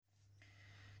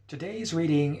Today's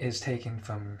reading is taken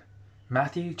from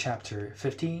Matthew chapter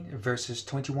 15, verses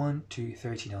 21 to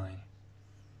 39.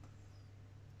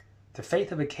 The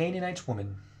faith of a Canaanite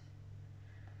woman.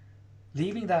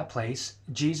 Leaving that place,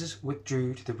 Jesus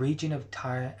withdrew to the region of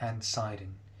Tyre and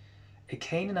Sidon. A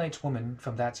Canaanite woman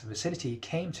from that vicinity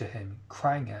came to him,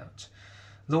 crying out,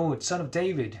 "Lord, Son of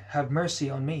David, have mercy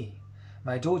on me.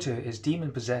 My daughter is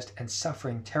demon-possessed and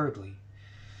suffering terribly."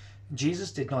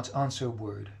 Jesus did not answer a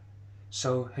word.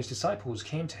 So his disciples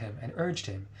came to him and urged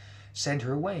him, "Send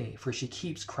her away, for she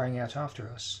keeps crying out after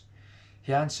us."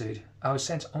 He answered, "I was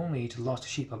sent only to the lost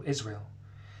sheep of Israel."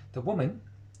 The woman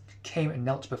came and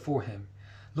knelt before him.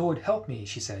 "Lord, help me,"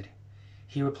 she said.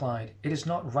 He replied, "It is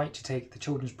not right to take the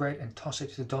children's bread and toss it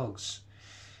to the dogs."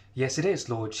 "Yes, it is,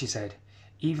 Lord," she said.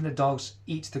 "Even the dogs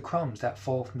eat the crumbs that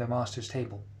fall from their master's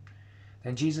table."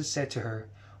 Then Jesus said to her,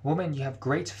 "Woman, you have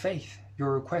great faith.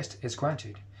 Your request is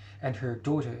granted." And her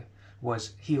daughter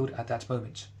was healed at that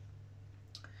moment.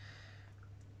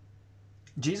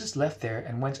 Jesus left there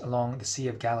and went along the Sea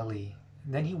of Galilee.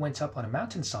 Then he went up on a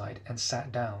mountainside and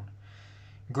sat down.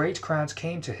 Great crowds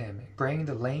came to him, bringing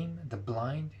the lame, the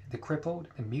blind, the crippled,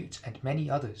 the mute, and many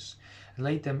others, and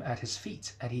laid them at his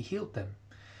feet, and he healed them.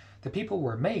 The people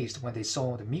were amazed when they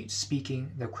saw the mute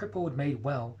speaking, the crippled made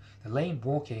well, the lame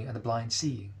walking, and the blind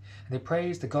seeing, and they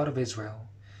praised the God of Israel.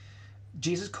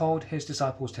 Jesus called his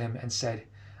disciples to him and said,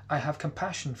 "I have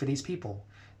compassion for these people.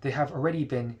 They have already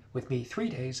been with me 3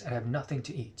 days and have nothing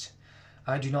to eat.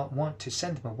 I do not want to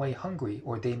send them away hungry,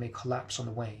 or they may collapse on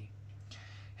the way."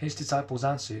 His disciples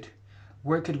answered,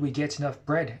 "Where could we get enough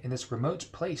bread in this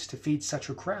remote place to feed such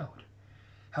a crowd?"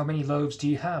 "How many loaves do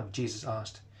you have?" Jesus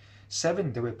asked.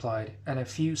 "7," they replied, "and a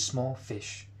few small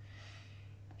fish."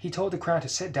 He told the crowd to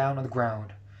sit down on the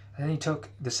ground. And then he took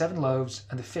the 7 loaves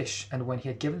and the fish, and when he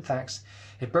had given thanks,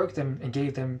 he broke them and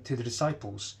gave them to the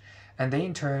disciples, and they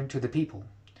in turn to the people.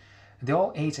 And they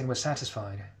all ate and were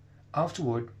satisfied.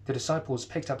 Afterward, the disciples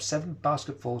picked up 7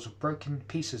 basketfuls of broken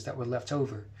pieces that were left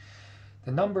over.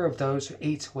 The number of those who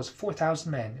ate was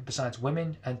 4,000 men, besides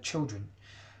women and children.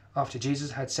 After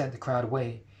Jesus had sent the crowd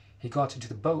away, he got into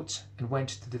the boat and went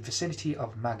to the vicinity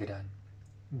of Magadan.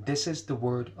 This is the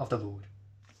word of the Lord.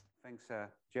 Thanks,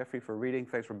 Jeffrey, for reading.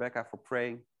 Thanks, Rebecca, for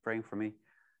praying for me.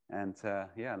 And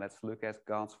let's look at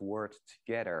God's word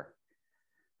together.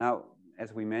 Now,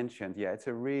 as we mentioned, it's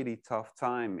a really tough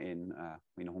time in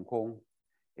Hong Kong,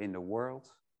 in the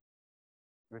world.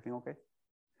 Everything okay?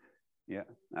 Yeah.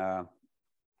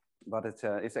 But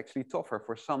it's actually tougher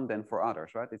for some than for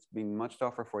others, right? It's been much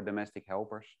tougher for domestic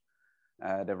helpers.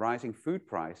 The rising food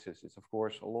prices is, of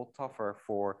course, a lot tougher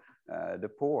for the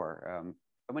poor.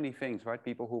 So many things, right?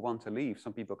 People who want to leave.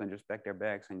 Some people can just pack their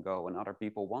bags and go, and other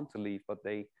people want to leave, but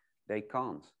they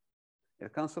can't.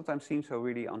 It can sometimes seem so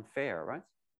really unfair, right?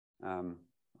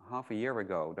 Half a year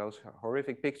ago, those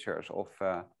horrific pictures of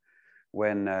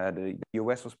when the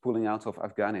US was pulling out of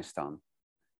Afghanistan,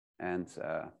 and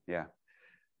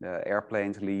the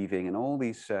airplanes leaving, and all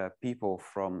these people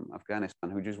from Afghanistan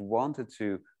who just wanted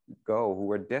to go, who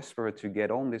were desperate to get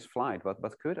on this flight,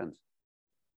 but couldn't.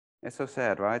 It's so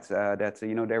sad, right? That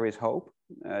there is hope,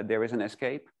 there is an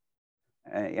escape,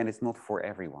 and it's not for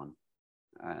everyone.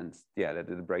 And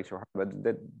that breaks your heart.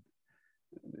 But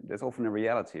that's often a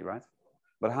reality, right?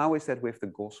 But how is that with the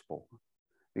gospel?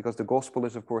 Because the gospel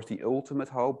is, of course, the ultimate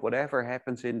hope. Whatever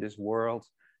happens in this world,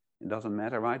 it doesn't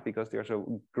matter, right? Because there's a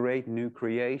great new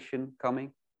creation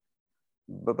coming.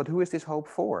 But who is this hope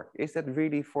for? Is that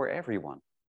really for everyone?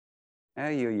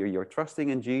 You're trusting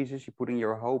in Jesus, you're putting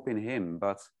your hope in him,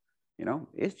 but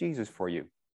is Jesus for you?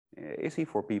 Is he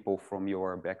for people from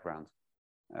your background,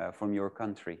 from your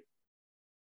country?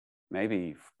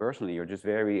 Maybe personally, you're just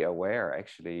very aware,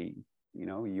 actually,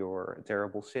 you're a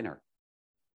terrible sinner.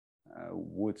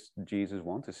 Would Jesus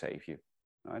want to save you?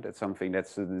 That's something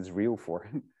that's real for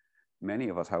many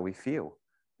of us, how we feel.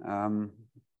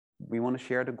 We want to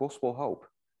share the gospel hope.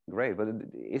 Great, but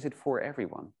is it for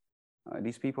everyone?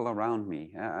 These people around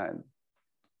me,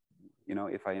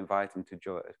 if I invite them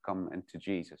to come and to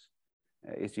Jesus,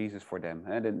 is Jesus for them?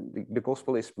 And the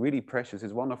gospel is really precious,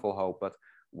 it's wonderful hope, but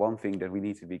one thing that we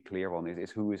need to be clear on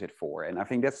is who is it for? And I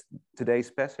think that's today's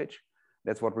passage.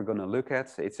 That's what we're going to look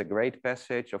at. It's a great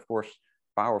passage, of course,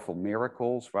 powerful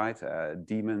miracles, right?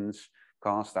 Demons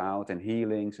cast out and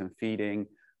healings and feeding,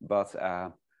 but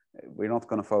we're not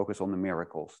going to focus on the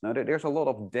miracles. Now, there's a lot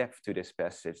of depth to this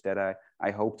passage that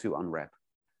I hope to unwrap.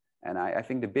 And I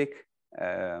think the big,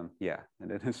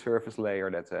 the surface layer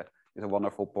that is a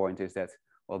wonderful point is that,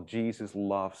 well, Jesus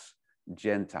loves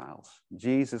Gentiles.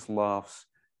 Jesus loves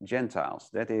Gentiles.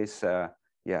 That is,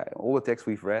 all the text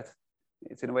we've read,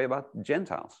 it's in a way about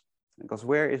Gentiles. Because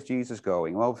where is Jesus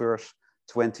going? Well, verse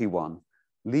 21.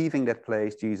 Leaving that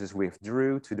place, Jesus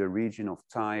withdrew to the region of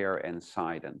Tyre and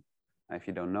Sidon. If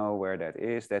you don't know where that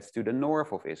is, that's to the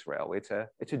north of Israel. It's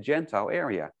a Gentile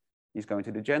area. He's going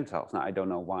to the Gentiles. Now, I don't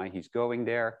know why he's going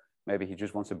there. Maybe he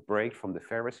just wants a break from the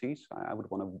Pharisees. I would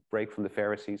want a break from the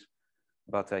Pharisees.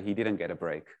 But he didn't get a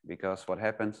break, because what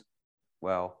happened?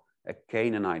 Well, a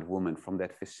Canaanite woman from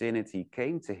that vicinity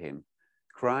came to him,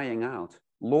 crying out,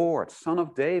 "Lord, Son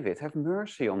of David, have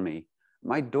mercy on me.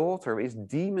 My daughter is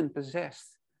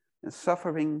demon-possessed and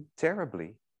suffering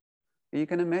terribly." You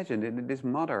can imagine this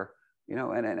mother,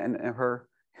 and her,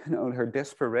 her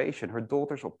desperation. Her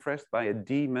daughter's oppressed by a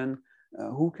demon.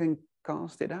 Who can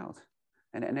cast it out?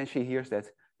 And then she hears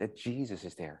that Jesus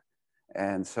is there.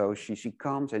 And so she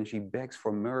comes and she begs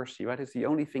for mercy, right? It's the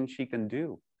only thing she can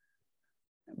do.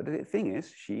 But the thing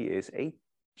is, she is a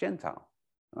Gentile,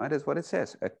 right? That's what it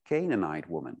says, a Canaanite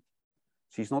woman.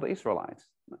 She's not Israelite.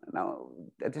 Now,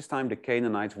 at this time, the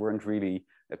Canaanites weren't really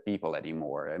a people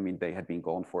anymore. I mean, they had been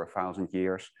gone for 1,000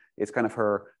 years. It's kind of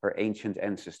her ancient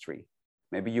ancestry.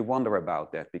 Maybe you wonder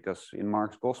about that, because in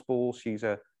Mark's gospel, she's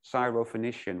a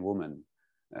Syro-Phoenician woman.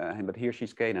 But here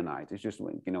she's Canaanite. It's just,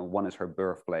 one is her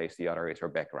birthplace, the other is her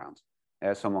background.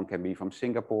 Someone can be from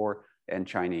Singapore and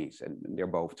Chinese, and they're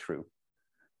both true.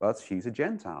 But she's a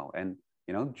Gentile, and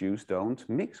Jews don't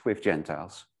mix with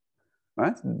Gentiles,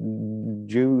 right?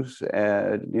 Jews,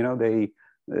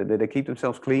 they keep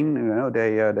themselves clean.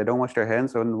 They don't wash their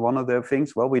hands. And one of the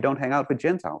things, well, we don't hang out with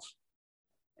Gentiles.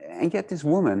 And yet this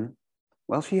woman,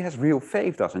 well, she has real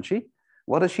faith, doesn't she?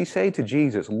 What does she say to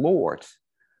Jesus? "Lord,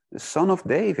 the Son of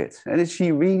David," and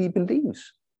she really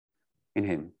believes in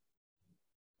him.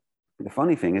 The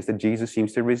funny thing is that Jesus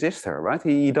seems to resist her, right?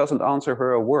 He doesn't answer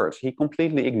her a word. He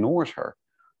completely ignores her.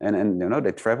 And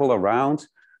they travel around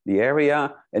the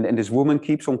area, and this woman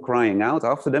keeps on crying out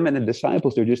after them, and the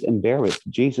disciples, they're just embarrassed.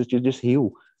 "Jesus, you just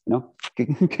heal,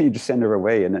 can you just send her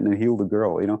away and heal the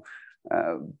girl,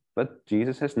 But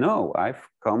Jesus says, "No, I've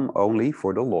come only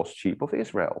for the lost sheep of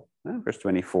Israel." Verse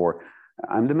 24,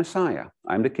 "I'm the Messiah.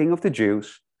 I'm the King of the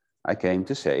Jews. I came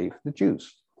to save the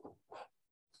Jews."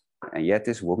 And yet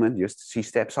this woman, she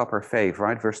steps up her faith,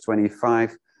 right? Verse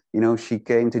 25, she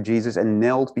came to Jesus and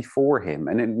knelt before him.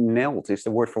 And knelt is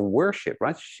the word for worship,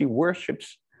 right? She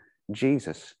worships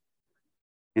Jesus.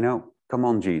 Come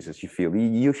on, Jesus,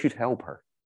 you should help her.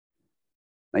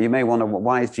 Now you may wonder,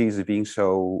 why is Jesus being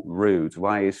so rude?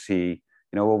 Why is he,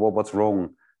 what's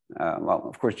wrong? Well,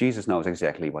 of course, Jesus knows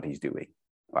exactly what he's doing,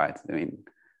 right? I mean,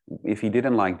 if he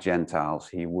didn't like Gentiles,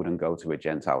 he wouldn't go to a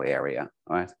Gentile area,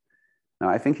 right? Now,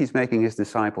 I think he's making his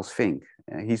disciples think.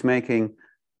 He's making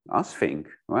us think,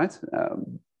 right?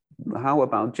 How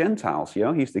about Gentiles?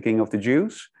 He's the King of the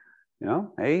Jews.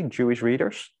 Hey, Jewish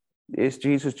readers, is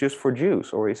Jesus just for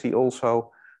Jews, or is he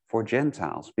also for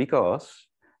Gentiles? Because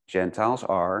Gentiles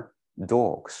are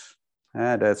dogs.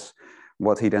 That's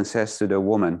what he then says to the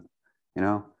woman.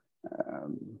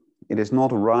 It is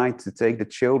not right to take the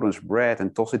children's bread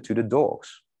and toss it to the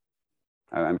dogs.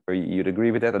 I'm sure you'd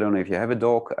agree with that. I don't know if you have a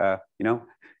dog,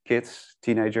 kids,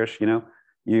 teenagers,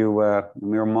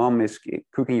 your mom is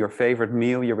cooking your favorite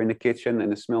meal, you're in the kitchen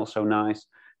and it smells so nice,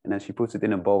 and then she puts it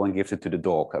in a bowl and gives it to the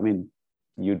dog. I mean,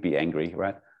 you'd be angry,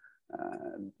 right?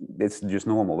 It's just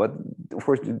normal. But of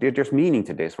course, there's meaning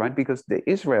to this, right? Because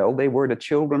Israel, they were the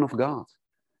children of God.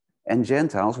 And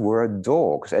Gentiles were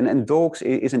dogs. And dogs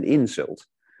is an insult.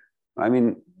 I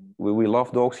mean, we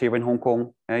love dogs here in Hong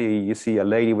Kong. You see a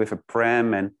lady with a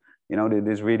pram and,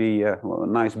 this really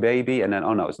nice baby. And then,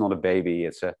 oh no, it's not a baby.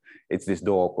 It's this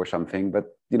dog or something. But,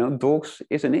 dogs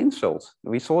is an insult.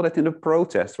 We saw that in the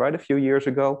protest, right? A few years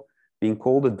ago. Being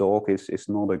called a dog is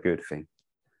not a good thing.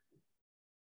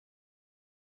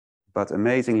 But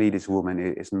amazingly, this woman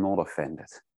is not offended.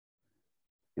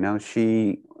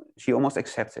 She almost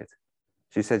accepts it.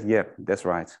 She said, "Yeah, that's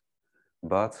right.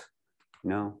 But,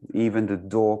 even the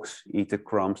dogs eat the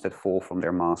crumbs that fall from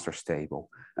their master's table.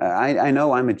 I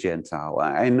know I'm a Gentile.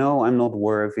 I know I'm not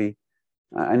worthy.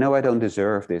 I know I don't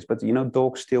deserve this. But,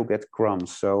 dogs still get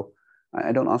crumbs. So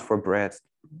I don't ask for bread.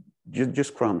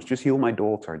 Just crumbs. Just heal my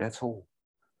daughter. That's all."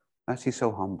 She's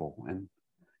so humble. And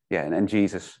and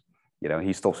Jesus,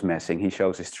 he stops messing. He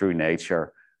shows his true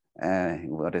nature.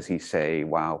 What does he say?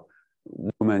 "Wow,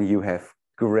 woman, you have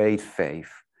great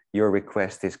faith. Your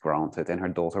request is granted." And her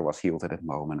daughter was healed at that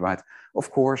moment, right?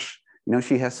 Of course,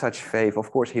 she has such faith.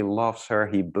 Of course, he loves her.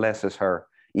 He blesses her,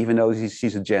 even though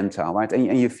she's a Gentile, right?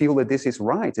 And you feel that this is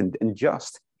right and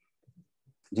just.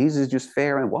 Jesus is just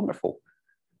fair and wonderful.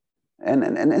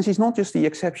 And she's not just the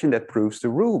exception that proves the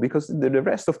rule, because the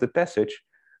rest of the passage,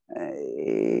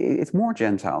 it's more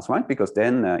Gentiles, right? Because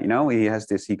then,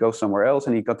 he goes somewhere else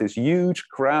and he got this huge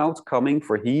crowd coming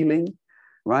for healing,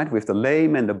 right? With the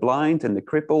lame and the blind and the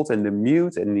crippled and the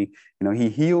mute, and he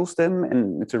heals them,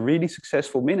 and it's a really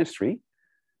successful ministry.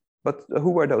 But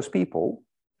who are those people?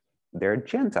 They're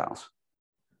Gentiles.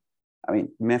 I mean,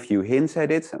 Matthew hints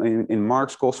at it. I mean, in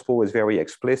Mark's gospel, it's very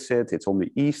explicit. It's on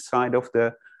the east side of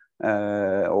the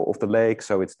lake,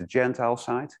 so it's the Gentile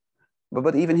side.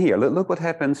 But even here, look what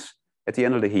happens at the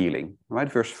end of the healing,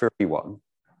 right? Verse 31.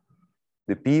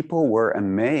 The people were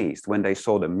amazed when they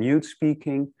saw the mute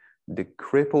speaking, the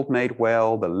crippled made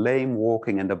well, the lame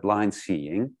walking, and the blind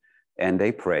seeing, and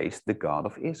they praised the God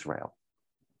of Israel.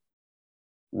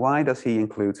 Why does he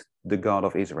include the God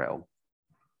of Israel?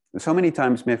 So many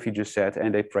times Matthew just said,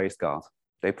 and they praised God.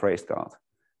 They praised God.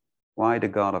 Why the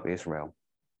God of Israel?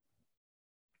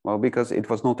 Well, because it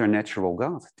was not their natural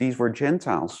God. These were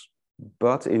Gentiles.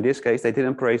 But in this case, they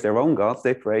didn't praise their own gods.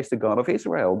 They praised the God of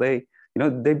Israel. They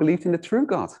believed in the true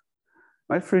God,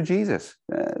 right? Through Jesus,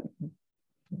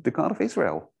 the God of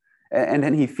Israel. And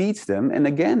then he feeds them. And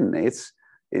again, it's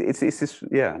this,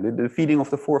 the feeding of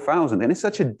the 4,000. And it's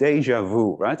such a deja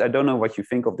vu, right? I don't know what you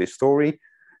think of this story.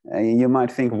 You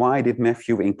might think, why did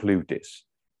Matthew include this?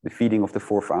 The feeding of the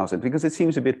 4,000, because it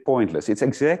seems a bit pointless. It's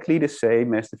exactly the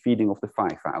same as the feeding of the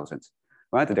 5,000,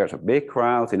 right? There's a big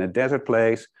crowd in a desert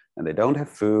place, and they don't have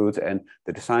food, and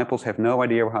the disciples have no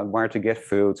idea where to get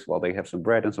food. Well, they have some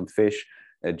bread and some fish.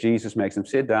 Jesus makes them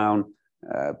sit down,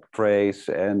 prays,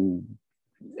 and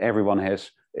everyone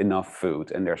has enough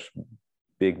food, and there's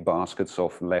big baskets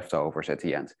of leftovers at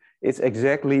the end. It's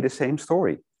exactly the same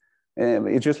story.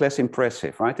 It's just less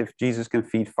impressive, right? If Jesus can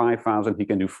feed 5,000, he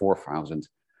can do 4,000.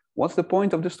 What's the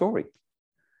point of the story?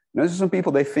 There's some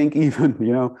people, they think even,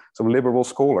 some liberal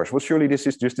scholars, well, surely this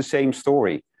is just the same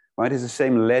story, right? It's the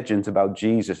same legend about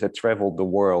Jesus that traveled the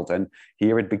world. And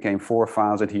here it became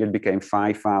 4,000, here it became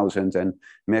 5,000. And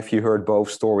Matthew heard both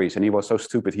stories and he was so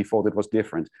stupid, he thought it was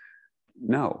different.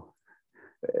 No,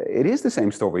 it is the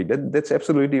same story. That's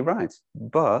absolutely right.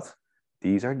 But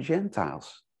these are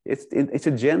Gentiles. It's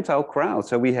a Gentile crowd.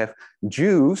 So we have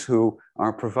Jews who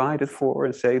are provided for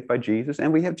and saved by Jesus,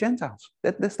 and we have Gentiles.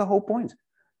 That's the whole point.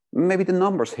 Maybe the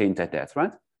numbers hint at that,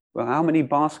 right? Well, how many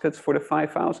baskets for the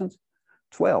 5,000?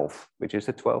 12, which is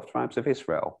the 12 tribes of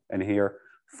Israel. And here,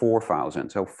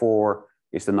 4,000. So 4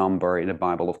 is the number in the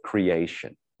Bible of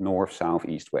creation, north, south,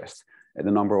 east, west. And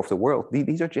the number of the world.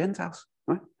 These are Gentiles,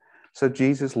 right? So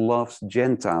Jesus loves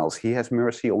Gentiles. He has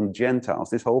mercy on Gentiles.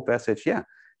 This whole passage,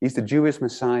 he's the Jewish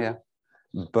Messiah,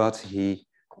 but he's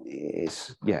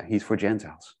for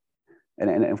Gentiles.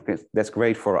 And of course, that's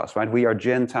great for us, right? We are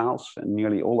Gentiles, and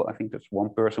nearly all, I think there's one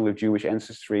person with Jewish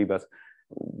ancestry, but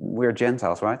we're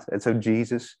Gentiles, right? And so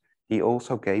Jesus, he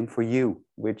also came for you,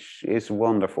 which is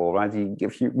wonderful, right?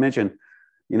 If you imagine,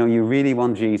 you really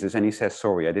want Jesus, and he says,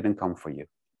 sorry, I didn't come for you.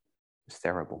 It's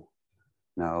terrible.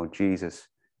 No, Jesus,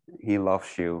 he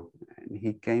loves you, and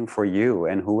he came for you.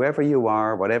 And whoever you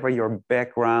are, whatever your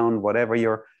background, whatever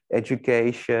your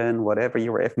education, whatever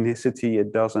your ethnicity,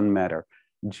 it doesn't matter.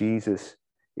 Jesus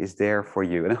is there for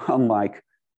you. And unlike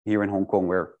here in Hong Kong,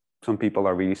 where some people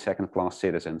are really second-class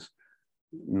citizens,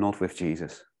 not with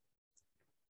Jesus.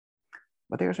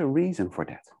 But there's a reason for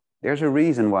that. There's a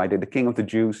reason why the King of the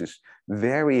Jews is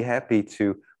very happy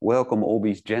to welcome all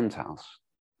these Gentiles.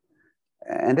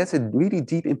 And that's a really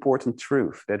deep, important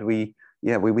truth that we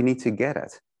need to get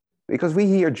at. Because we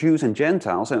hear Jews and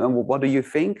Gentiles, and what do you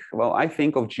think? Well, I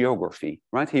think of geography,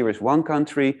 right? Here is one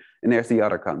country, and there's the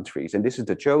other countries. And this is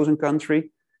the chosen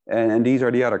country, and these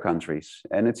are the other countries.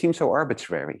 And it seems so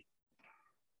arbitrary.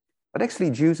 But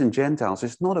actually, Jews and Gentiles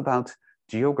is not about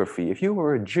geography. If you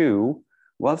were a Jew,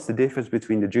 what's the difference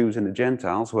between the Jews and the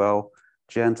Gentiles? Well,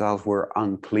 Gentiles were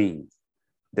unclean.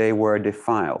 They were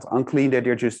defiled. Unclean, that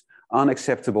they're just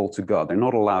unacceptable to God. They're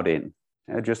not allowed in.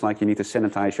 Just like you need to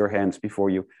sanitize your hands before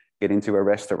you get into a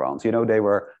restaurant. They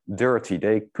were dirty.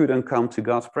 They couldn't come to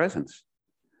God's presence.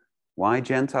 Why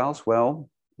Gentiles? Well,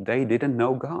 they didn't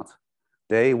know God.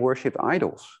 They worshipped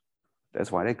idols.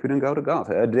 That's why they couldn't go to God.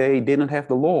 They didn't have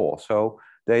the law. So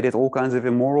they did all kinds of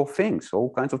immoral things,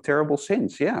 all kinds of terrible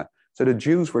sins. So the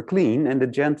Jews were clean and the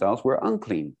Gentiles were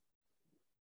unclean.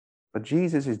 But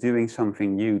Jesus is doing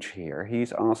something huge here.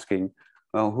 He's asking,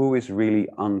 well, who is really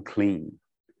unclean?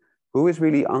 Who is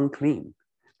really unclean?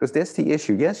 Because that's the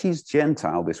issue. Yes, she's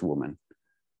Gentile, this woman.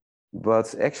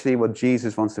 But actually what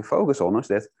Jesus wants to focus on is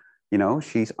that,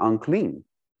 she's unclean.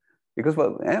 Because,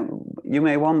 you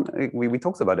may want, we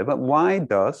talked about it, but why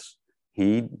does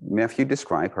Matthew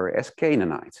describe her as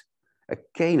Canaanite? A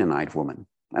Canaanite woman.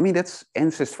 I mean, that's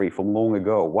ancestry from long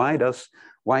ago.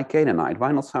 Why Canaanite?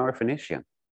 Why not Syrophoenician?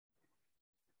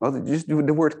 Well, just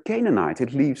the word Canaanite,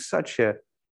 it leaves such a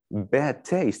bad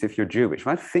taste if you're Jewish,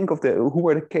 right? Think of who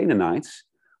are the Canaanites?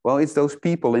 Well, it's those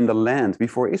people in the land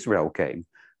before Israel came.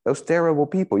 Those terrible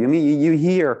people. You mean you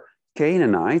hear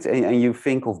Canaanite and you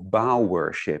think of Baal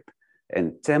worship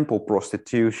and temple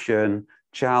prostitution,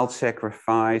 child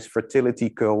sacrifice, fertility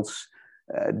cults.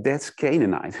 That's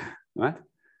Canaanite, right?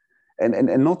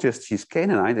 And not just she's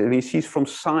Canaanite, I mean, she's from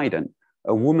Sidon,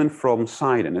 a woman from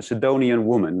Sidon, a Sidonian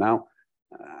woman. Now,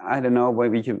 I don't know,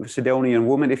 maybe Sidonian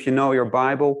woman, if you know your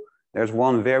Bible, there's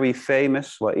one very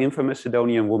famous, well, infamous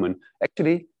Sidonian woman.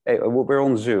 Actually, we're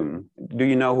on Zoom. Do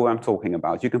you know who I'm talking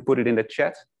about? You can put it in the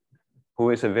chat.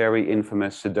 Who is a very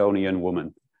infamous Sidonian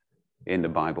woman in the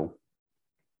Bible?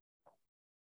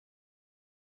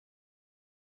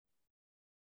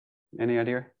 Any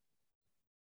idea?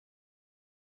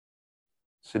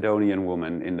 Sidonian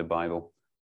woman in the Bible.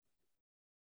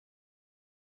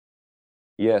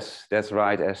 Yes, that's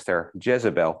right, Esther.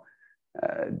 Jezebel.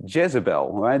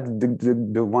 Jezebel, right?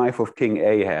 The wife of King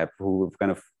Ahab, who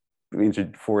kind of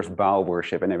enforced Baal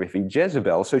worship and everything.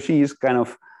 Jezebel. So she is kind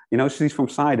of, you know, she's from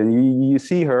Sidon. You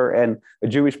see her, and a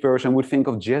Jewish person would think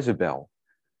of Jezebel.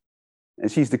 And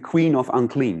she's the queen of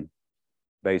unclean,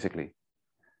 basically.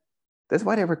 That's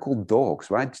why they were called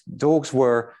dogs, right? Dogs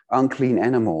were unclean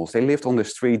animals. They lived on the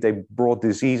street. They brought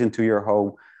disease into your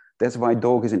home. That's why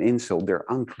dog is an insult. They're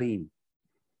unclean.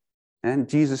 And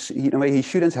Jesus, he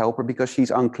shouldn't help her because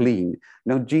she's unclean.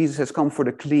 No, Jesus has come for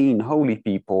the clean, holy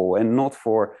people and not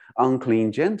for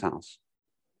unclean Gentiles.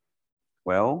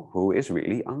 Well, who is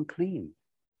really unclean?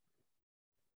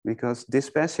 Because this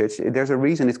passage, there's a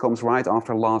reason it comes right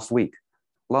after last week.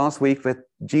 Last week with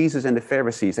Jesus and the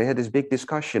Pharisees, they had this big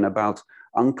discussion about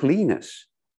uncleanness.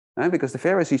 Because the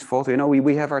Pharisees thought,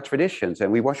 we have our traditions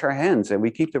and we wash our hands and we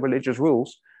keep the religious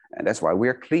rules. And that's why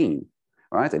we're clean.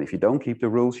 Right? And if you don't keep the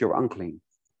rules, you're unclean.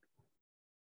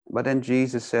 But then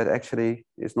Jesus said, actually,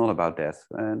 it's not about that.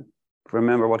 And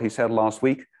remember what he said last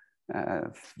week,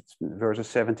 verses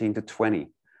 17 to 20.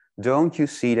 Don't you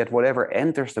see that whatever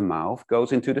enters the mouth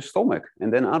goes into the stomach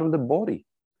and then out of the body?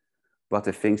 But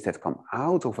the things that come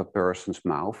out of a person's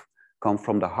mouth come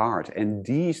from the heart, and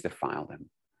these defile them.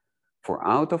 For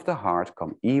out of the heart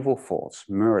come evil thoughts,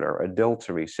 murder,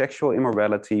 adultery, sexual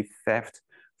immorality, theft,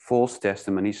 false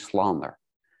testimony, slander.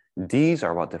 These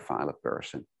are what defile a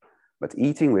person. But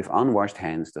eating with unwashed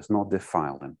hands does not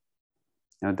defile them.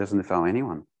 It doesn't defile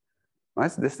anyone.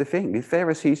 Right? That's the thing. The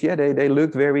Pharisees, they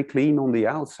looked very clean on the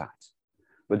outside.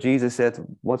 But Jesus said,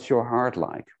 what's your heart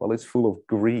like? Well, it's full of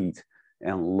greed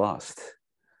and lust.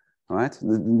 Right?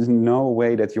 There's no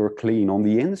way that you're clean on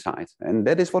the inside. And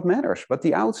that is what matters. But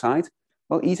the outside,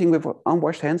 well, eating with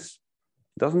unwashed hands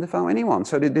doesn't defile anyone.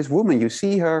 So this woman, you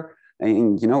see her,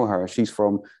 and you know her, she's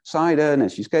from Sidon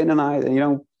and she's Canaanite,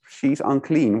 and she's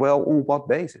unclean. Well, on what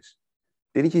basis?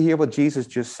 Didn't you hear what Jesus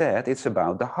just said? It's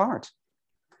about the heart.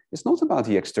 It's not about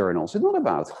the externals. It's not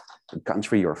about the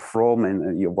country you're from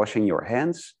and you're washing your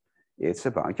hands. It's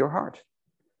about your heart.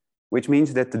 Which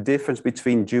means that the difference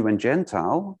between Jew and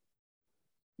Gentile,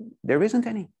 there isn't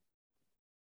any.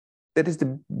 That is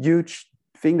the huge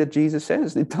thing that Jesus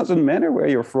says. It doesn't matter where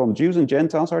you're from. Jews and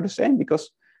Gentiles are the same because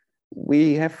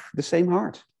we have the same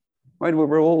heart. Right?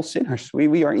 We're all sinners.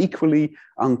 We are equally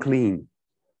unclean.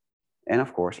 And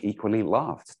of course, equally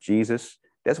loved. Jesus,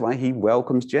 that's why he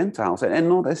welcomes Gentiles and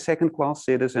not as second-class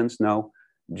citizens. No,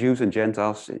 Jews and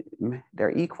Gentiles,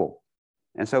 they're equal.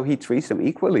 And so he treats them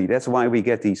equally. That's why we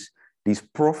get these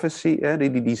prophecy,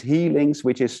 these healings,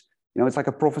 which is, it's like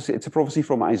a prophecy. It's a prophecy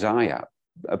from Isaiah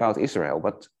about Israel,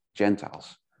 but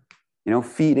Gentiles.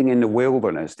 Feeding in the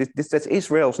wilderness. That's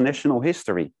Israel's national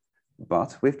history,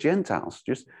 but with Gentiles.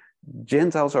 Just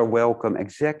Gentiles are welcome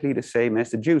exactly the same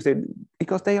as the Jews,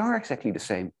 because they are exactly the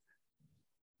same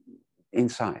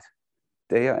inside.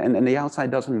 They are, and the outside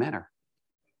doesn't matter,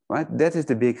 right? That is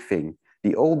the big thing.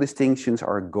 The old distinctions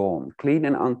are gone. Clean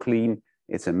and unclean,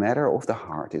 it's a matter of the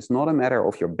heart. It's not a matter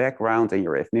of your background and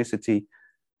your ethnicity.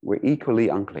 We're equally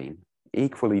unclean,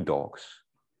 equally dogs,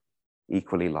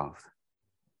 equally loved.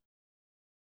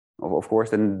 Of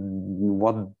course, then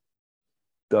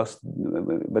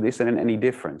but is there any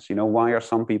difference? Why are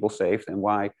some people saved and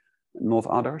why not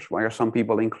others? Why are some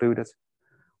people included?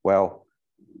 Well,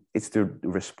 it's the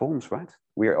response, right?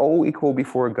 We are all equal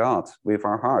before God with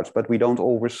our hearts, but we don't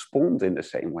all respond in the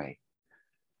same way.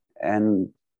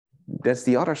 And that's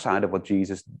the other side of what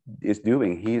Jesus is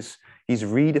doing. He's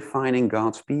redefining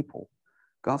God's people.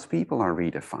 God's people are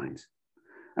redefined.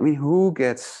 I mean, who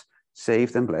gets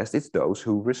saved and blessed? It's those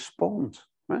who respond,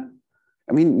 right?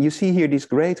 I mean, you see here this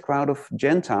great crowd of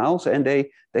Gentiles, and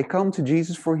they come to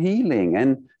Jesus for healing,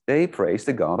 and they praise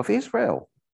the God of Israel.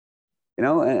 You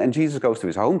know, and Jesus goes to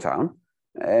his hometown,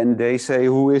 and they say,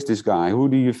 who is this guy? Who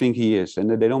do you think he is? And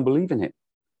they don't believe in him.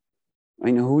 I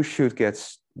mean, who should get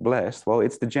blessed? Well,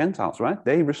 it's the Gentiles, right?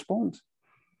 They respond.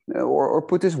 Or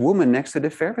put this woman next to the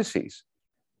Pharisees,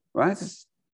 right?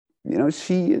 You know,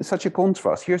 she such a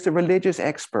contrast. Here's the religious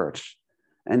experts,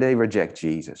 and they reject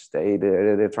Jesus.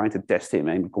 They're trying to test him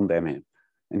and condemn him.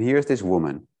 And here's this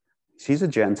woman. She's a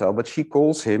Gentile, but she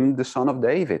calls him the son of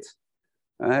David.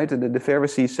 Right? The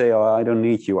Pharisees say, oh, I don't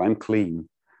need you, I'm clean.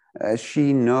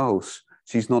 She knows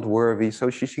she's not worthy, so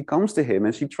she comes to him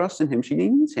and she trusts in him, she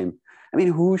needs him. I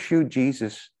mean, who should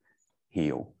Jesus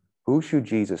heal? Who should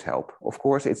Jesus help? Of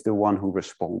course, it's the one who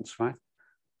responds, right?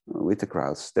 With the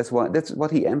crowds. That's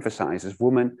what he emphasizes.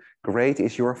 Woman, great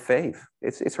is your faith.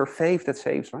 It's her faith that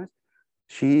saves, right?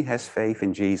 She has faith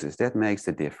in Jesus. That makes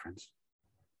the difference.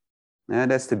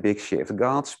 And that's the big shift.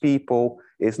 God's people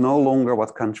is no longer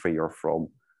what country you're from.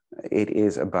 It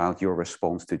is about your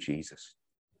response to Jesus,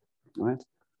 right?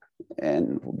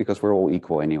 And because we're all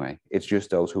equal anyway, it's just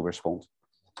those who respond,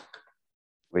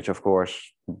 which of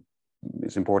course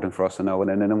is important for us to know.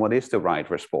 And then what is the right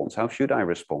response? How should I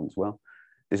respond? Well,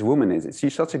 this woman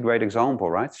she's such a great example,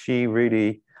 right? She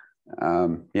really,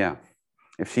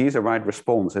 if she is a right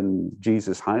response and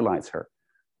Jesus highlights her,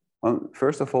 well,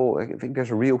 first of all, I think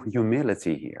there's a real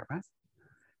humility here, right?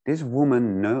 This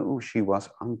woman knows she was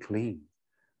unclean.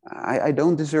 I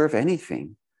don't deserve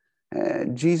anything.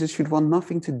 Jesus should want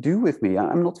nothing to do with me.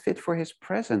 I'm not fit for his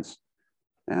presence,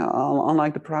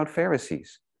 unlike the proud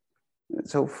Pharisees.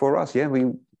 So for us,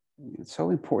 it's so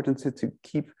important to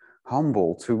keep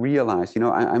humble, to realize,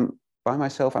 I'm by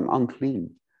myself, I'm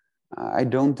unclean. I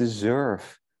don't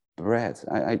deserve bread.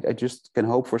 I just can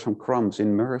hope for some crumbs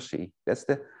in mercy. That's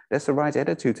the right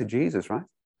attitude to Jesus, right?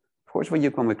 Of course, when you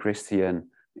become a Christian,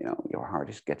 your heart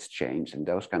gets changed and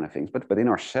those kind of things. But in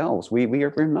ourselves,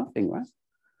 we're nothing, right?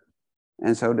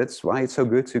 And so that's why it's so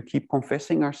good to keep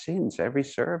confessing our sins every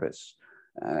service.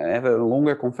 Have a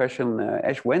longer confession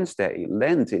Ash Wednesday,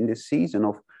 Lent, in this season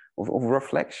of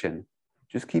reflection.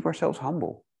 Just keep ourselves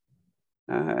humble.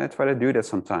 I try to do that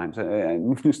sometimes.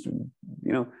 Just,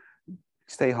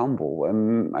 stay humble.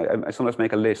 I sometimes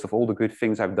make a list of all the good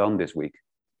things I've done this week,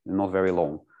 not very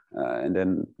long. And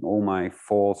then all my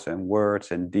thoughts and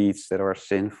words and deeds that are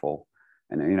sinful.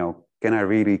 And, can I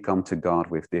really come to God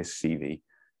with this CV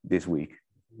this week?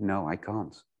 No, I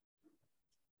can't.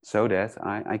 So that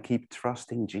I keep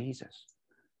trusting Jesus.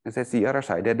 Because that's the other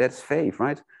side. That's faith,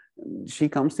 right? She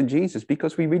comes to Jesus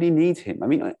because we really need him. I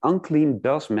mean, unclean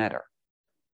does matter.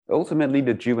 Ultimately,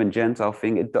 the Jew and Gentile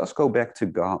thing, it does go back to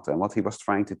God and what he was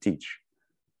trying to teach.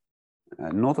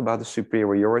 Not about the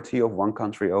superiority of one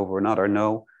country over another.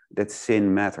 No, that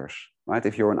sin matters, right?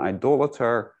 If you're an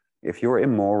idolater, if you're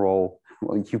immoral,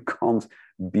 well, you can't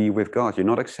be with God. You're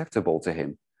not acceptable to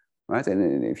him, right?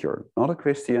 And if you're not a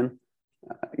Christian,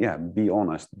 be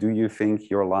honest. Do you think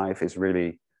your life is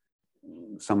really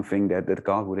something that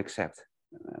God would accept?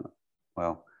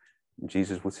 Well,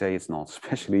 Jesus would say it's not,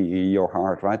 especially your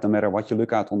heart, right? No matter what you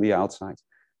look at on the outside,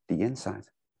 the inside.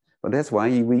 But that's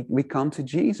why we come to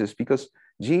Jesus, because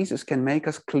Jesus can make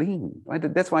us clean,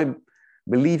 right? That's why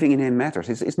believing in him matters.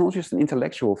 It's not just an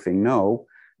intellectual thing. No,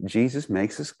 Jesus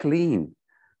makes us clean,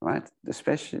 right?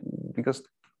 Especially because,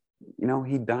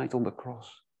 he died on the cross.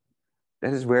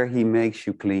 That is where he makes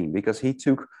you clean, because he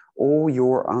took all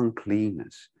your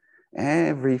uncleanness,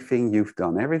 everything you've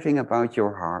done, everything about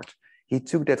your heart. He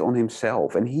took that on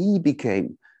himself and he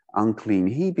became unclean.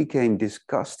 He became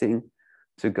disgusting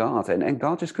to God. And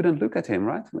God just couldn't look at him,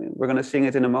 right? We're going to sing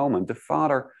it in a moment. The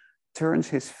Father turns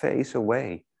his face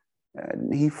away.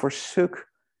 And he forsook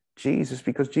Jesus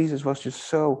because Jesus was just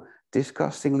so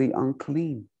disgustingly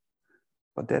unclean.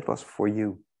 But that was for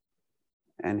you.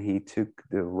 And he took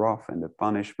the wrath and the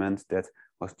punishment that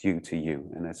was due to you.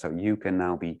 And so you can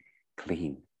now be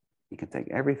clean. He can take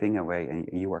everything away and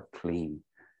you are clean.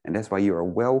 And that's why you are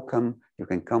welcome. You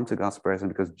can come to God's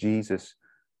presence because Jesus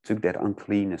took that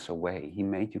uncleanness away. He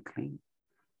made you clean,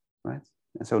 right?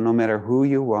 And so no matter who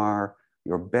you are,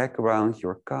 your background,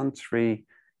 your country,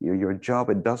 your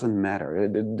job, it doesn't matter.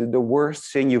 The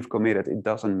worst sin you've committed, it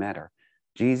doesn't matter.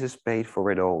 Jesus paid for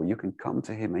it all. You can come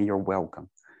to him and you're welcome.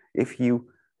 If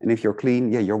you're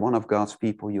clean, you're one of God's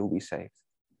people, you'll be saved.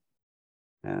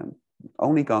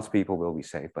 Only God's people will be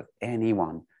saved, but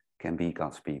anyone can be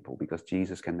God's people because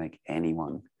Jesus can make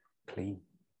anyone clean.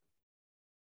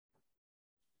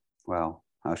 Well,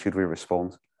 how should we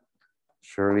respond?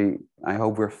 Surely, I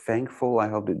hope we're thankful. I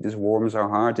hope that this warms our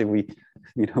heart if we,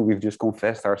 we've just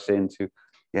confessed our sin to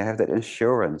have that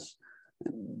assurance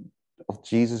of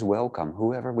Jesus' welcome,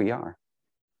 whoever we are.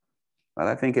 But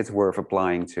I think it's worth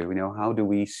applying to, how do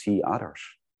we see others,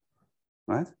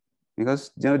 right?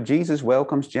 Because, Jesus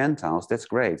welcomes Gentiles. That's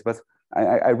great. But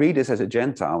I read this as a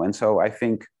Gentile. And so I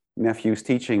think Matthew's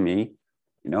teaching me,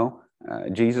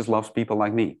 Jesus loves people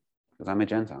like me because I'm a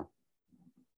Gentile.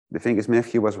 The thing is,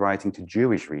 Matthew was writing to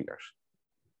Jewish readers.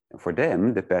 And for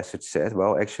them, the passage said,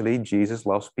 well, actually, Jesus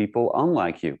loves people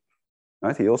unlike you,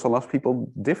 right? He also loves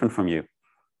people different from you,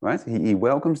 right? He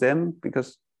welcomes them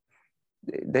because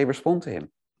they respond to him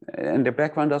and their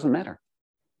background doesn't matter.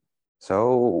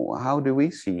 So how do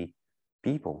we see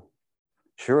people?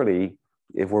 Surely,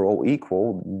 if we're all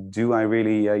equal, do I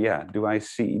really, do I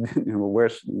see,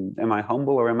 am I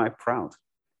humble or am I proud?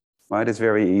 Right? It's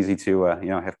very easy to,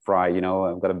 have pride,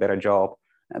 I've got a better job,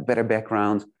 a better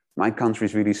background, my country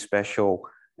is really special,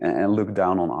 and look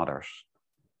down on others.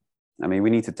 I mean, we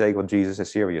need to take what Jesus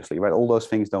says seriously, right? All those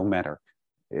things don't matter.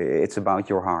 It's about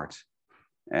your heart.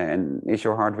 And is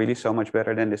your heart really so much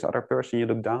better than this other person you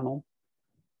look down on?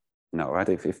 No, right?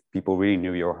 If people really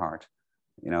knew your heart,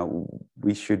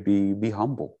 we should be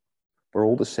humble. We're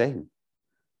all the same.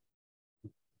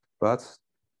 But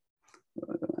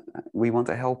we want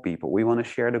to help people. We want to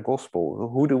share the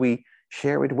gospel. Who do we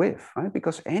share it with, right?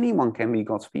 Because anyone can be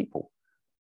God's people.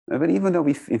 But even though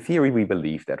in theory, we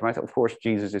believe that, right? Of course,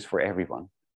 Jesus is for everyone.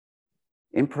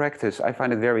 In practice, I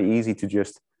find it very easy to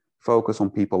just focus on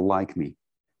people like me,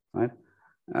 right?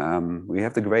 We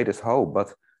have the greatest hope,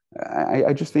 but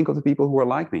I just think of the people who are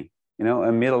like me,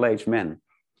 a middle-aged man.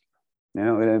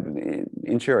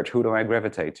 In church, who do I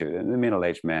gravitate to? The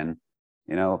middle-aged men,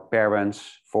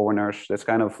 parents, foreigners. That's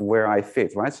kind of where I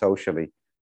fit, right, socially.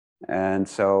 And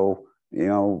so,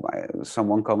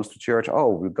 someone comes to church.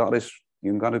 Oh, God is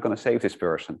going to save this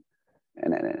person,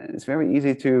 and it's very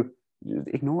easy to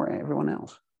ignore everyone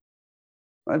else.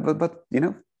 Right? But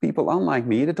people unlike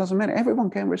me, it doesn't matter. Everyone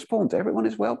can respond. Everyone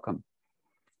is welcome.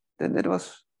 That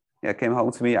was, came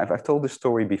home to me. I've told this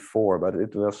story before, but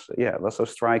it was so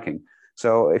striking.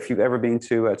 So if you've ever been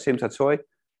to Tsimsha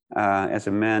as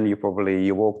a man,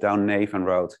 you walk down Nathan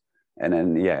Road, and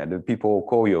then the people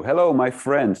call you, "Hello, my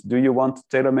friend. Do you want a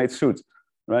tailor-made suit?"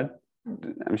 Right?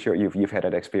 I'm sure you've had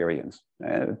that experience.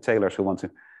 Tailors who want to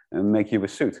make you a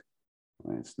suit.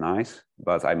 It's nice,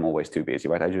 but I'm always too busy,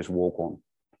 right? I just walk on.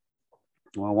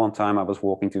 Well, one time I was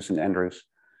walking to St. Andrews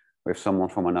with someone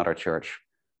from another church.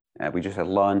 We just had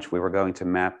lunch. We were going to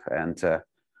MAP, and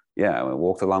we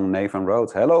walked along Nathan Road.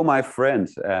 "Hello, my friend."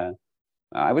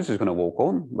 I was just going to walk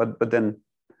on, but then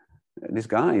this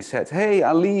guy said, "Hey,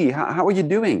 Ali, how are you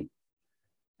doing?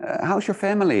 How's your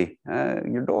family?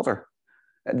 Your daughter?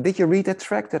 Did you read that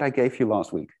tract that I gave you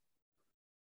last week?"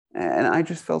 And I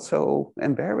just felt so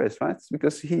embarrassed, right?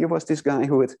 Because here was this guy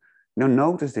who had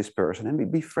noticed this person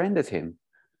and befriended him,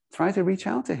 tried to reach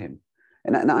out to him.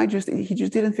 And he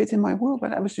just didn't fit in my world,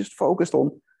 but I was just focused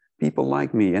on people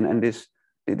like me. And this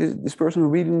person who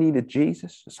really needed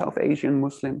Jesus, a South Asian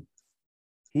Muslim,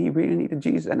 he really needed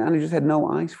Jesus. And I just had no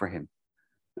eyes for him.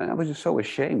 And I was just so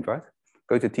ashamed, right?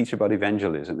 Going to teach about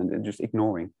evangelism and just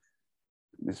ignoring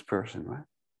this person, right?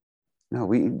 No,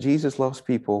 Jesus loves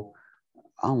people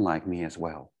unlike me as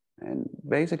well. And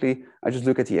basically, I just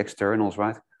look at the externals,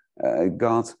 right?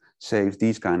 God saves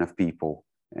these kind of people.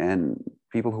 And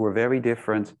people who are very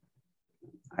different,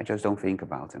 I just don't think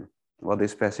about them. Well,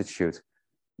 this passage should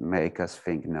make us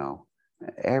think, no,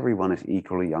 everyone is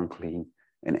equally unclean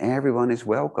and everyone is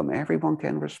welcome. Everyone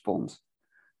can respond.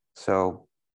 So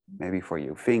maybe for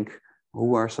you, think,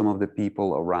 who are some of the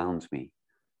people around me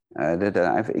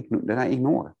that I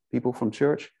ignore? People from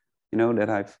church, that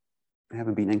I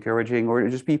haven't been encouraging, or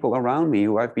just people around me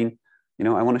who I've been,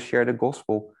 I want to share the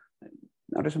gospel.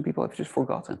 Now there's some people I've just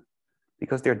forgotten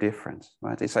because they're different,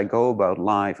 right? As I go about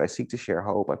life, I seek to share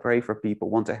hope. I pray for people,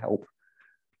 want to help.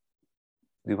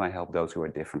 Do I help those who are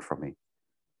different from me?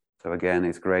 So again,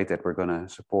 it's great that we're going to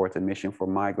support the mission for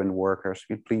migrant workers.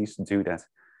 Please do that.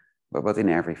 But in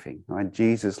everything, right?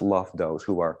 Jesus loved those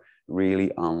who are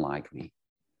really unlike me.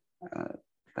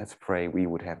 Let's pray we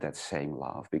would have that same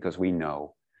love, because we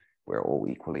know we're all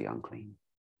equally unclean,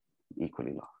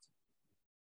 equally loved.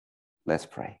 Let's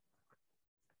pray.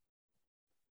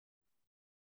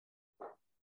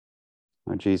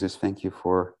 Lord Jesus, thank you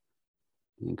for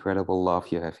the incredible love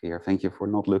you have here. Thank you for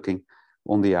not looking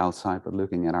on the outside, but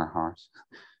looking at our hearts.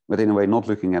 But in a way, not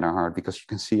looking at our heart, because you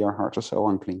can see our hearts are so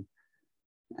unclean.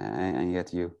 And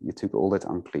yet you took all that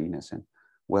uncleanness and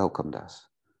welcomed us,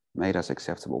 made us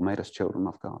acceptable, made us children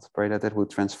of God. Pray that would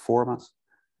transform us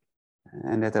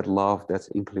and that love that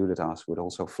included us would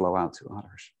also flow out to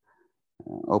others.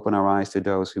 Open our eyes to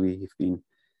those who we've been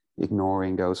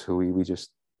ignoring, those who we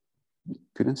just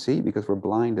couldn't see because we're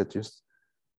blinded just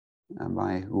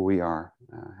by who we are.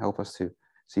 Help us to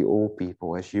see all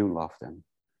people as you love them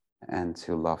and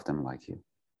to love them like you.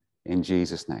 In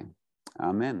Jesus' name,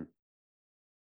 amen.